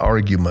enter an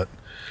argument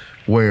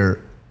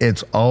where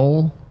it's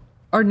all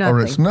or nothing.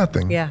 Or it's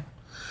nothing. Yeah.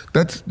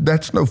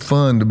 That's no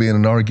fun to be in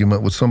an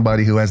argument with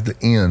somebody who has the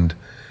end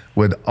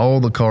with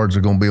all the cards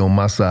are going to be on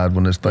my side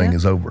when this thing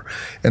is over.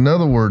 In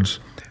other words,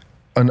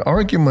 an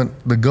argument,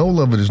 the goal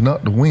of it is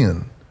not to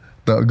win.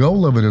 The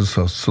goal of it is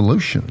a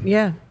solution.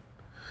 Yeah.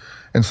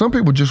 And some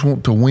people just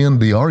want to win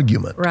the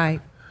argument.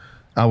 Right.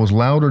 I was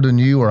louder than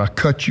you, or I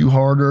cut you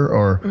harder,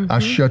 or I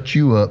shut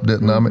you up,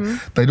 didn't I? I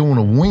mean, they don't want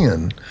to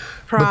win.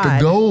 Pride. But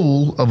the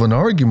goal of an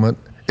argument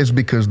is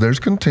because there's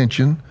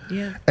contention,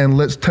 and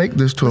let's take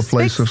this to a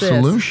place of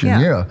solution.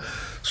 Yeah.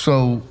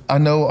 So I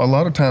know a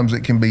lot of times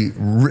it can be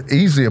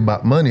easy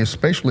about money,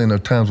 especially in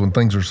those times when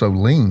things are so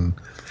lean.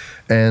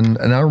 And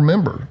I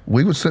remember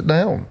we would sit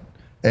down,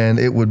 and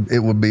it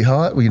would be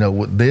hot,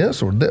 with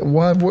this or that,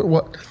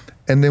 what.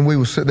 And then we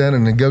would sit down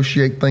and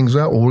negotiate things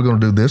out. Well, we're going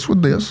to do this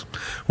with this.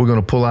 We're going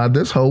to pull out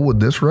this hole with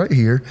this right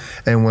here.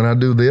 And when I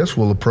do this,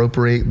 we'll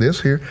appropriate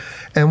this here.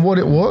 And what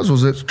it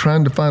was it's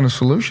trying to find a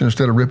solution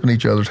instead of ripping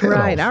each other's head off.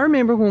 Right. I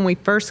remember when we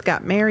first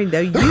got married, though,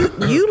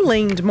 you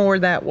leaned more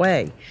that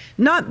way.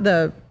 Not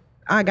the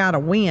I got to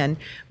win,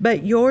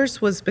 but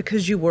yours was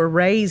because you were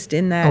raised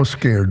in that. I was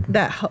scared.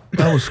 I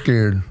was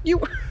scared. You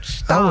were.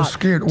 I was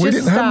scared. We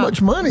didn't have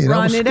much money.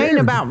 Ron, it ain't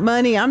about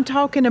money. I'm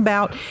talking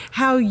about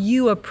how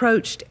you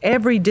approached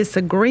every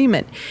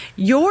disagreement.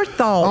 Your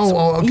thoughts.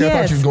 Oh, okay. Yes,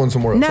 I thought you were going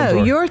somewhere else.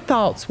 No, your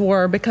thoughts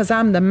were, because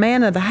I'm the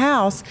man of the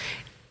house,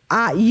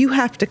 you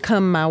have to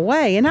come my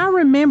way. And I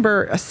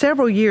remember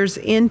several years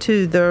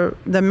into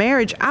the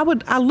marriage,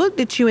 I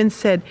looked at you and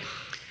said,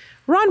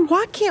 Ron,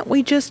 why can't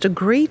we just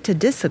agree to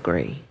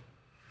disagree?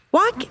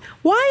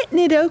 Why isn't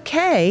it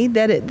okay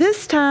that at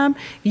this time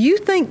you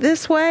think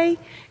this way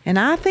and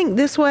I think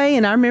this way?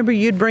 And I remember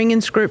you'd bring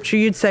in scripture,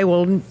 you'd say,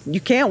 well, you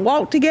can't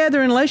walk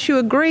together unless you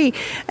agree.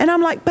 And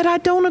I'm like, but I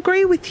don't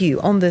agree with you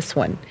on this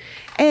one.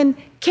 And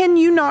can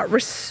you not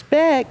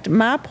respect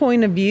my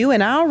point of view,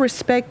 and I'll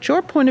respect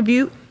your point of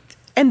view,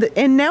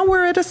 and now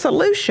we're at a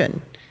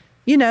solution.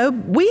 You know,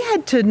 we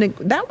had to,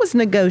 that was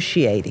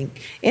negotiating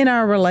in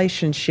our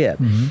relationship,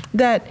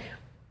 that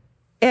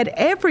at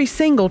every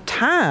single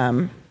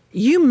time,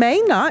 you may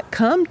not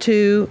come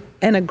to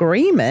an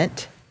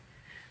agreement,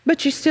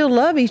 but you still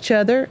love each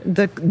other.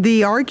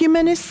 The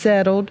argument is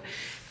settled.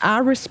 I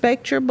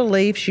respect your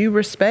beliefs, you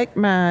respect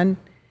mine,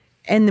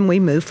 and then we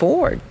move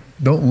forward.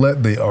 Don't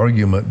let the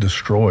argument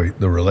destroy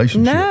the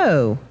relationship.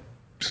 No.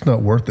 It's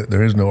not worth it.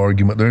 There is no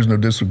argument. There is no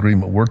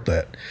disagreement worth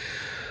that.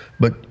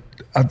 But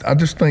I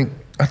just think,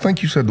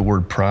 you said the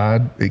word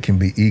pride. It can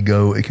be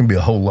ego. It can be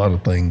a whole lot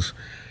of things.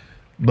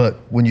 But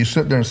when you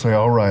sit there and say,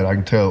 all right, I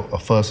can tell a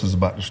fuss is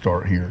about to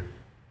start here.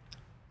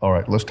 All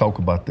right, let's talk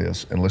about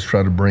this and let's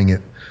try to bring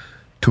it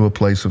to a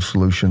place of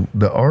solution.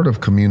 The art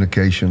of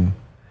communication,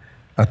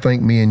 I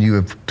think me and you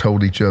have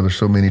told each other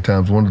so many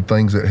times, one of the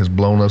things that has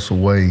blown us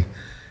away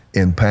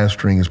in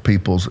pastoring is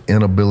people's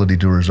inability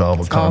to resolve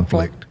a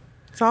conflict.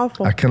 Awful. It's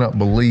awful. I cannot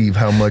believe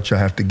how much I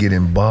have to get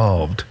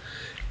involved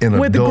in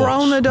with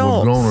grown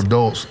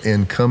adults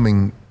in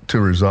coming to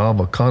resolve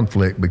a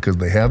conflict because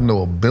they have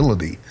no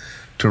ability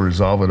to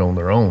resolve it on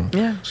their own.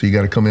 Yeah. So you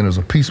got to come in as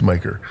a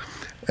peacemaker.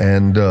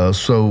 And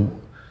so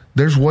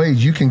there's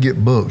ways you can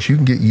get books, you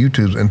can get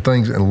YouTubes and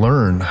things and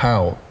learn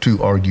how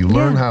to argue,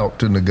 learn how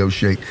to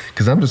negotiate.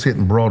 Because I'm just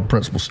hitting broad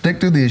principles. Stick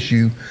to the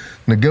issue,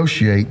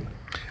 negotiate,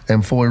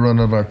 and before we run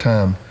out of our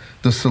time,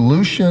 the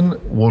solution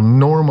will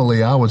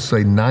normally, I would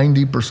say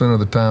 90%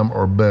 of the time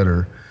or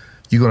better,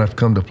 you're going to have to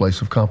come to a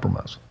place of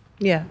compromise.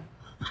 Yeah.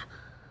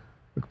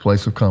 A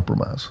place of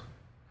compromise.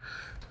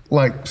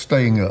 Like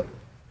staying up.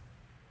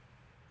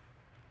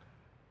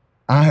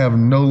 I have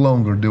no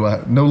longer do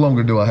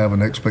I have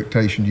an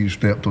expectation you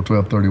stay up till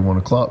 12:30, 1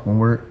 o'clock when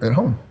we're at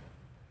home.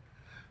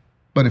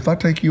 But if I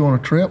take you on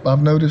a trip,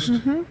 I've noticed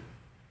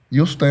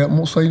you'll stay up and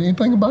won't say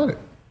anything about it.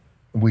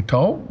 We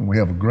talk and we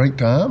have a great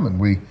time and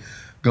we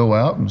go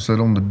out and sit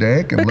on the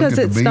deck and look at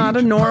the beach. Because it's not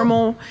a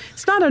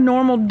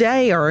normal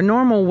day or a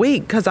normal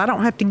week because I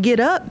don't have to get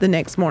up the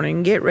next morning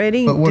and get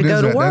ready to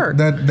go to work.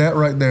 That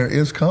right there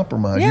is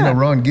compromise. Yeah. You know,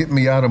 Ron, get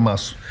me out of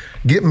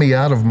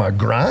my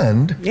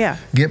grind. Yeah.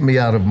 Get me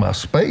out of my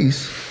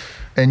space.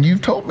 And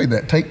you've told me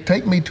that.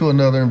 Take me to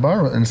another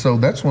environment. And so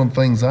that's one of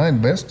the things I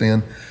invest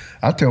in.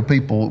 I tell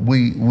people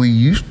we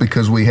used,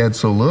 because we had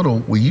so little,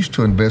 we used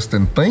to invest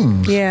in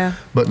things. Yeah.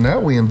 But now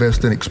we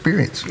invest in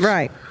experiences.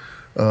 Right.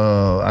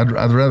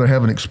 I'd rather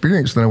have an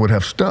experience than I would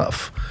have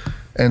stuff.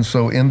 And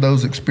so in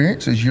those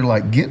experiences, you're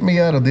like, get me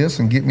out of this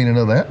and get me in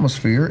another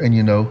atmosphere. And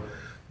you know,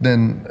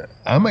 then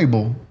I'm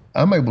able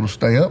to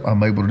stay up.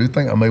 I'm able to do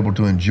things. I'm able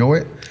to enjoy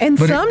it. And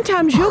but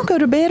sometimes you'll go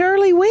to bed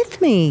early with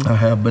me. I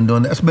have been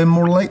doing that. It's been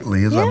more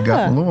lately as I've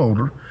gotten a little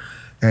older.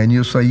 And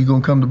you'll say, you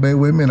going to come to bed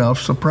with me? And I'll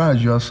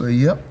surprise you. I'll say,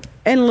 yep.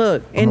 And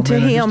look, and to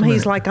him,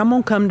 he's like, I'm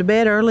going to come to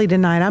bed early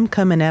tonight. I'm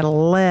coming at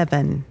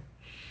 11.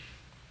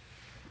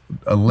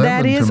 11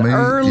 that is to me,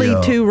 early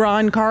to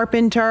Ron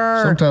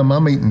Carpenter. Sometimes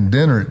I'm eating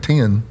dinner at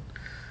 10.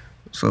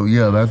 So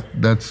yeah,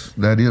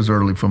 that is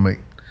early for me.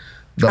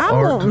 I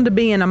want him to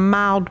be in a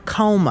mild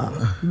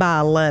coma by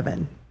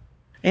 11.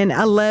 And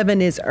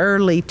 11 is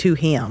early to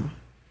him.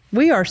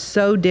 We are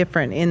so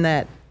different in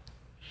that.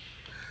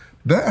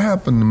 That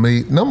happened to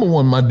me. Number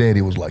one, my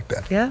daddy was like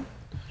that. Yeah.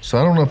 So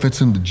I don't know if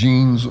it's in the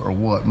genes or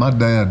what. My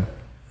dad,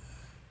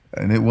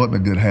 and it wasn't a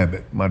good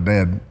habit. My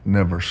dad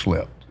never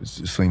slept. It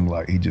just seemed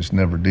like he just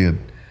never did.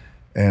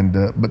 And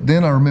but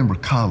then I remember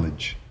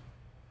college.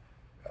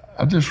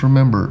 I just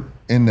remember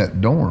in that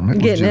dorm. It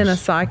getting was in a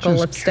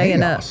cycle of staying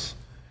chaos.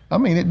 Up. I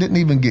mean, it didn't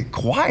even get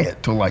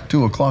quiet till like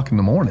 2 o'clock in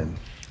the morning.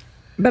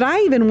 But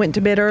I even went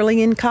to bed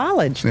early in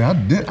college. See, I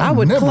did. I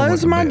would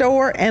close my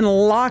door and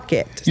lock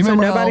it you so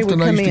remember nobody how often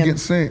would come I used in. to get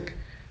sick?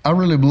 I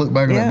really look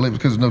back at that and believe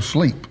it's because of no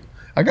sleep.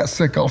 I got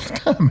sick all the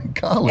time in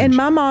college. And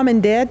my mom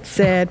and dad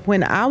said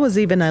when I was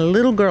even a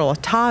little girl, a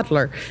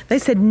toddler, they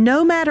said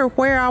no matter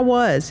where I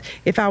was,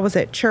 if I was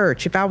at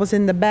church, if I was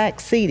in the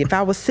back seat, if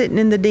I was sitting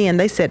in the den,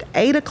 they said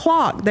 8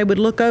 o'clock, they would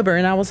look over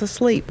and I was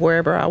asleep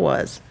wherever I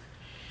was.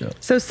 Yep.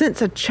 So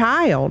since a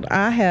child,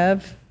 I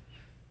have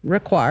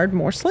required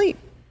more sleep.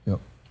 Yep.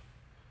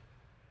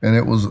 And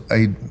it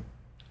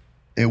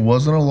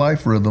wasn't a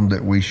life rhythm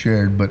that we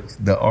shared, but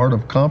the art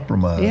of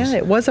compromise. Yeah,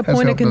 it was a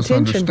point of contention.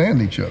 Us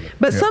understand each other.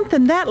 But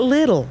something that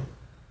little,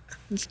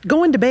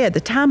 going to bed,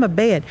 the time of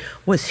bed,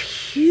 was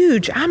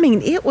huge. I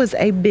mean, it was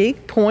a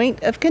big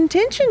point of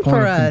contention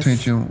for us. Point of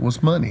contention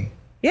was money.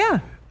 Yeah.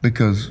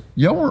 Because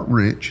y'all weren't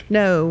rich.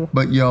 No.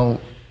 But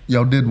y'all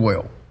did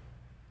well.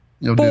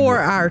 For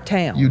our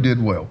town. You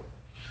did well.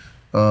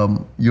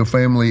 Your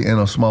family in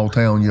a small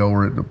town, y'all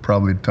were at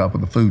probably the top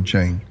of the food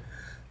chain.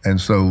 And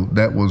so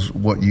that was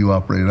what you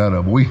operated out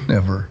of. We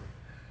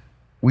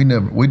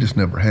just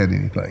never had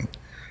anything.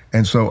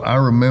 And so I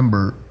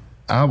remember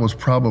I was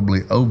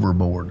probably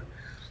overboard.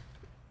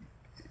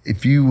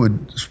 If you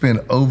would spend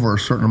over a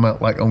certain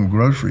amount, like on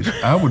groceries,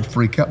 I would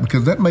freak out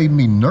because that made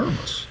me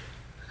nervous.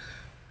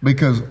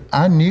 Because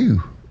I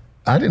knew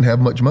I didn't have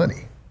much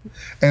money.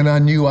 And I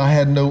knew I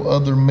had no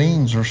other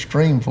means or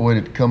stream for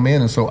it to come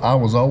in. And so I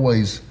was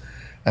always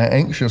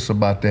anxious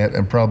about that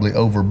and probably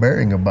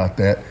overbearing about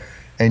that.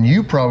 And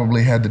you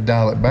probably had to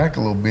dial it back a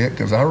little bit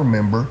because I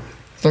remember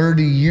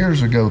 30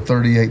 years ago,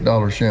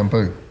 $38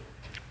 shampoo.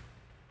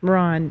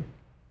 Ron,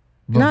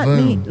 Vavoom. not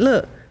me.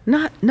 Look,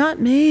 not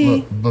me.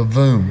 Look,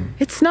 Vavoom.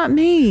 It's not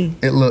me.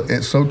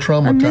 It so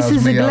traumatized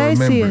Mrs. me, I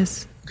remember.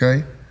 Iglesias.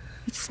 Okay?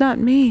 It's not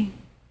me.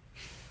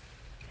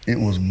 It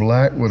was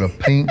black with a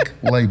pink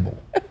label.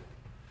 It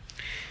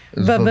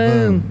was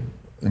Vavoom.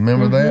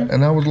 Remember that?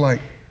 And I was like,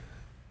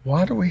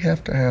 why do we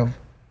have to have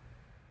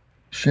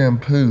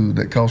shampoo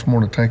that costs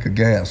more than a tank of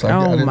gas? I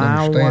didn't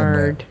understand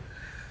word. that.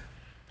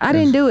 I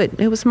didn't do it.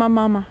 It was my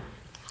mama.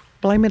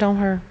 Blame it on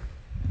her.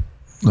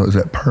 No, it was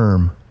that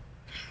perm.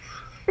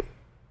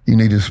 You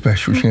needed a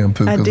special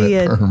shampoo I because of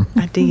did. that perm.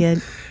 I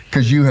did.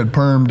 Because you had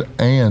permed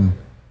and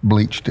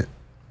bleached it.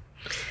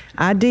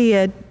 I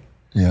did.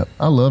 Yeah,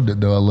 I loved it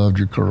though. I loved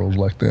your curls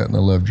like that and I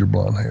loved your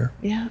blonde hair.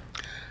 Yeah.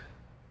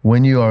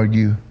 When you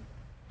argue,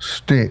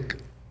 stick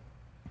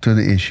to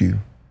the issue.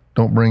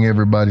 Don't bring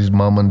everybody's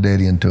mama and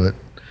daddy into it.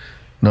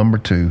 Number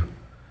 2,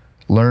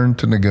 learn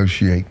to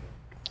negotiate.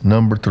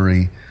 Number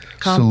 3,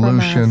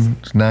 solution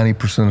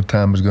 90% of the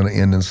time is going to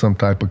end in some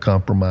type of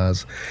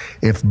compromise.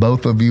 If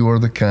both of you are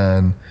the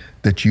kind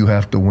that you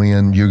have to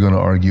win, you're going to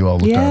argue all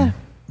the time.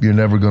 You're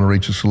never going to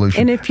reach a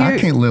solution. And if I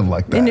can't live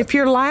like that. And if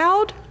you're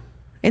loud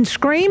and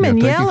scream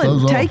and yell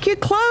and take your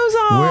clothes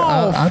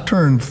off. I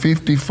turned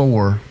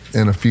 54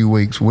 in a few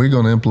weeks. We're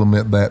going to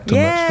implement that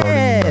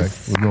starting tonight.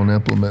 We're going to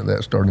implement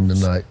that starting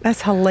tonight.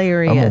 That's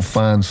hilarious. I'm going to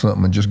find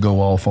something and just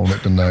go off on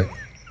it tonight.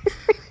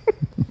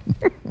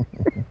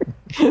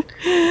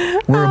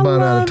 We're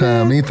about out of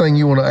time. Anything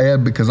you want to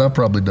add? Because I've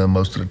probably done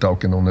most of the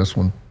talking on this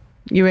one.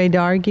 You ready to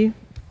argue?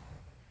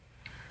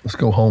 Let's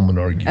go home and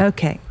argue.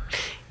 Okay.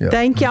 Yeah.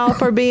 Thank y'all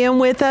for being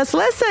with us.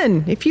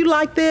 Listen, if you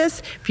like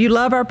this, if you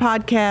love our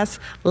podcast,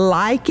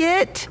 like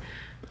it,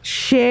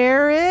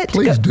 share it.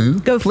 Please do.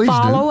 Go Please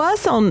follow do.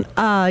 us on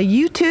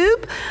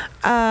YouTube.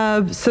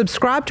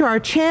 Subscribe to our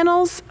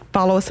channels.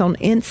 Follow us on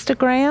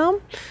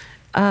Instagram,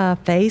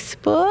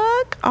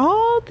 Facebook,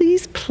 all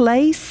these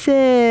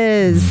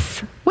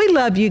places. We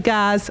love you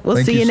guys. We'll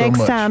see you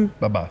next time.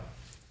 Bye-bye.